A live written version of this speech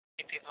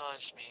Hey people,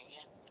 it's me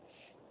again.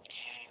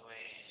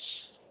 Anyways,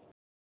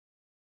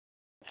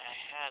 I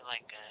had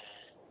like a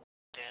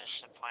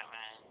dentist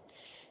appointment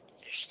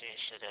yesterday,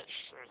 so that's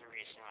sort of the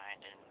reason why I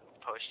didn't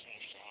post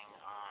anything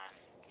on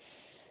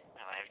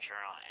my live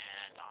journal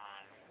and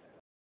on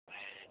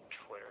my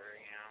Twitter,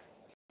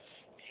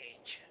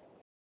 page.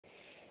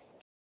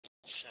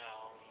 So,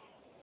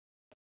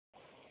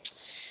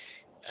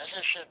 as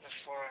I said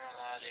before in a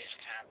lot of these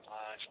kind of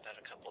blogs about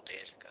a couple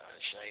days ago,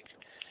 it's like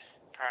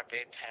Prop 8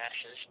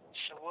 passes,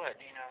 so what,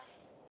 we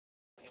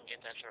can get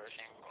that sort of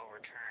thing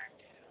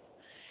overturned.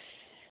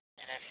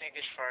 And I think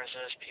as far as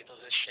those people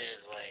who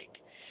said, like,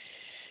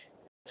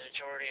 the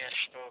majority has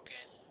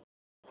spoken,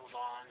 move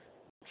on,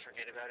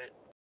 forget about it,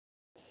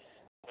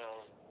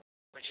 well,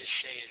 would you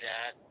say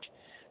that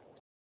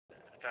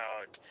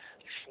about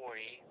 40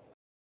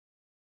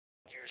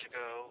 years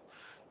ago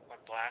when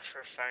blacks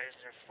were fighting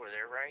for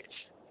their rights?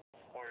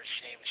 Or the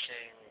same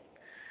thing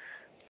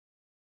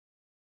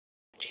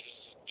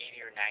 80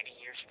 or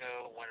 90 years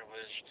ago when it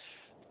was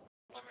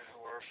women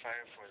who were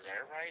fighting for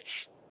their rights?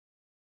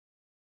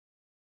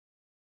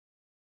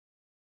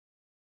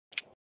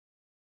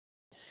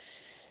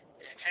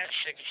 It kind of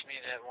sickens me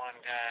that one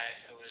guy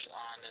who was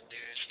on the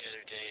news the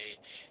other day,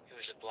 who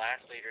was a black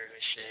leader who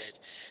said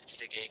to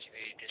the gay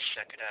community to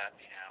suck it up.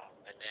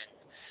 And then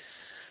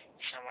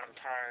some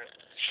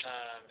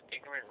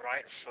ignorant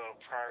white folk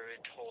probably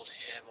told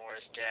him or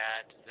his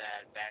dad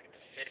that back in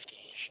the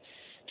 50s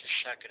to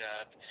suck it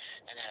up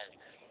and that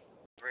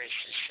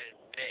races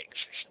shouldn't mix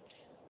or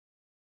something.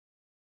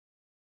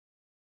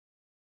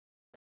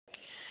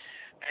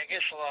 I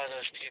guess a lot of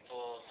those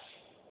people,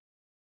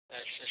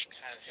 that's just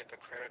kind of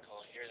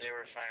hypocritical. Here they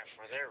were fighting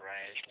for their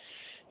rights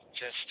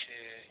just to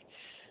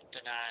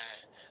deny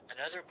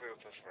another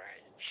group of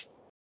rights.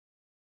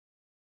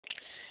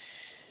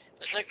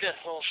 It's like that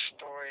whole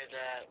story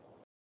that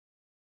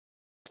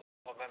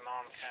what my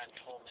mom kind of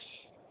told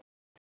me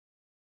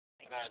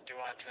about do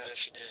unto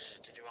us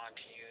to do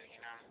unto you.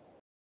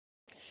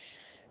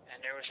 And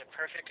there was a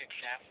perfect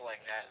example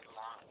like that in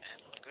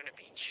Laguna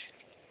Beach,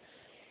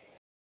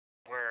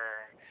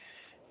 where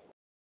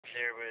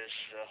there was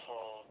the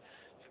whole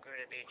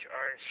Laguna Beach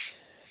Arts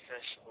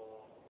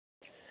Festival,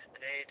 and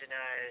they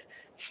denied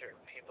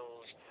certain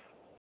people's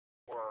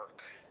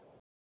work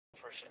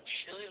for some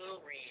silly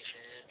little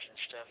reasons and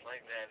stuff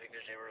like that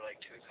because they were like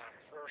too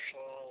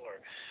controversial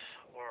or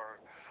were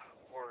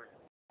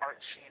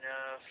artsy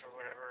enough or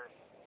whatever.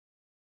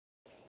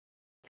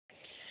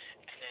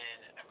 And then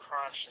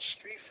across the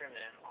street from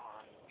them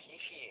on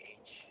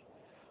PCH,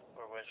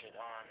 or was it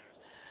on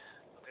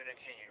Laguna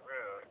Canyon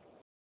Road,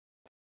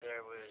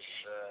 there was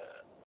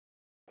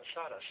the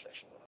Sawdust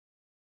Festival.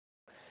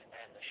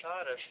 And the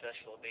Sawdust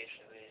Festival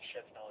basically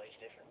accepted all these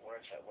different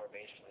works that were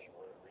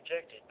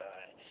rejected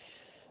by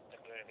the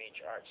Laguna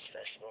Beach Arts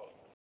Festival.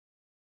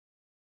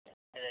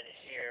 And then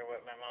here,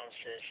 what my mom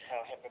says,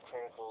 how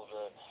hypocritical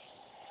the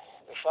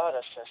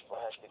Sawdust Festival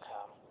has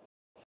become.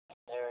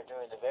 They're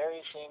doing the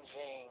very same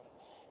thing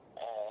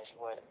as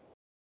what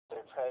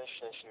their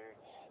predecessor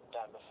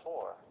done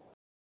before,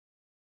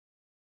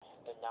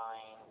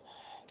 denying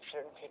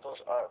certain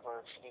people's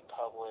artworks to be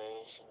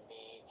published and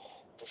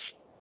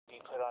be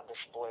put on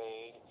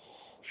display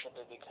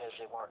simply because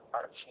they weren't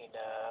artsy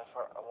enough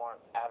or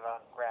weren't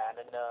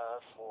avant-garde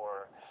enough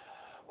or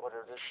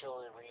whatever the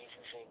silly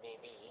reasons they may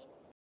be.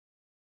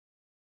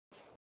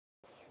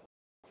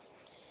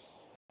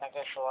 I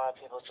guess a lot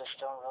of people just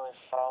don't really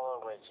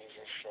follow what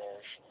Jesus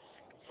says.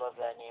 Love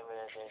thy neighbor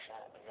as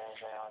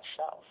thy own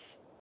self.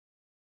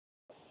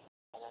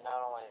 And then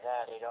not only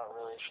that, they don't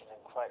really seem to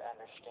quite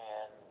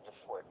understand the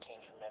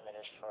 14th Amendment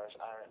as far as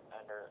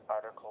under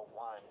Article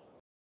 1,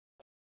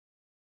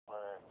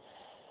 where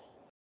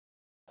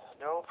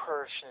no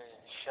person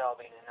shall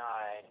be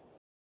denied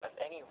of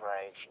any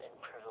rights and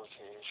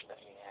privileges of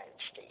the United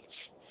States,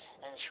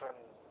 and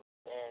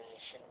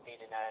shouldn't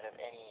be denied of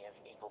any of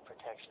the equal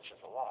protections of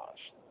the laws.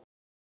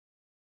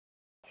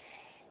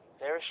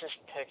 There's this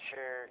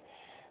picture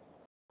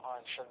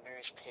on some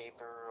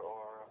newspaper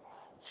or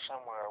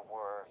somewhere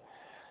where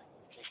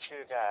these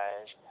two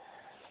guys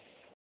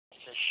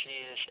just see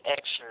this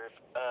excerpt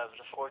of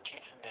the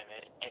 14th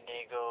Amendment and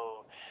they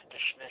go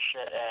dismiss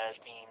it as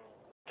being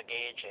the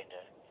gay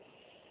agenda.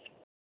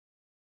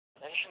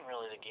 That isn't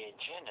really the gay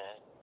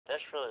agenda.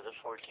 That's really the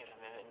 14th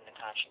Amendment in the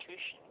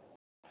Constitution.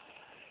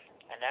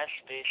 And that's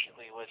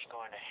basically what's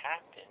going to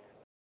happen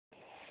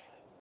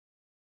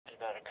in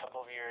about a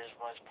couple of years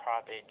once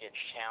Prop 8 gets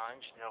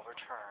challenged and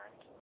overturned,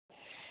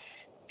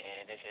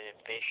 and if it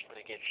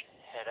basically gets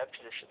head up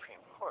to the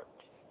Supreme Court.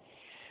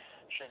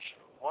 Since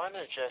one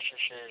of the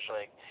justices,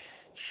 like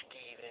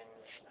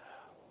Stevens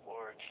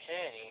or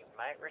Kennedy,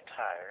 might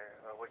retire,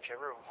 or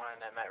whichever one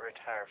that might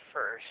retire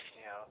first,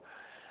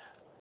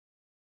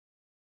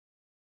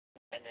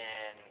 and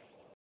then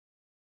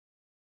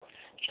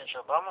since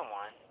Obama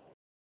won,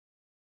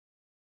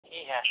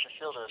 he has to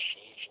fill those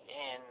seats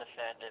in the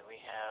fact that we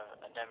have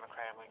a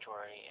Democratic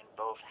majority in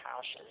both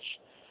houses.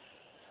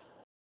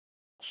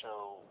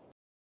 So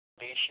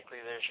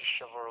basically there's a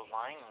silver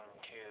lining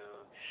to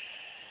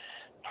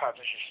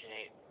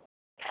Proposition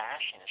 8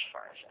 passing as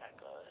far as that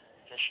goes.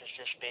 This is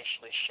just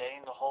basically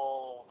setting the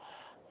whole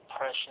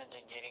precedent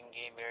and getting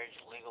gay marriage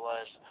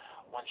legalized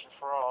once and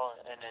for all,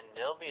 and then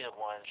they'll be the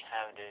ones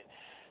having to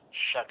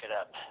suck it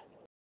up.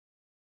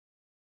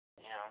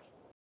 You know?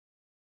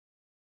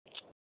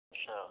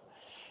 So,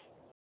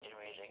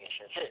 anyways, I guess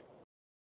that's it.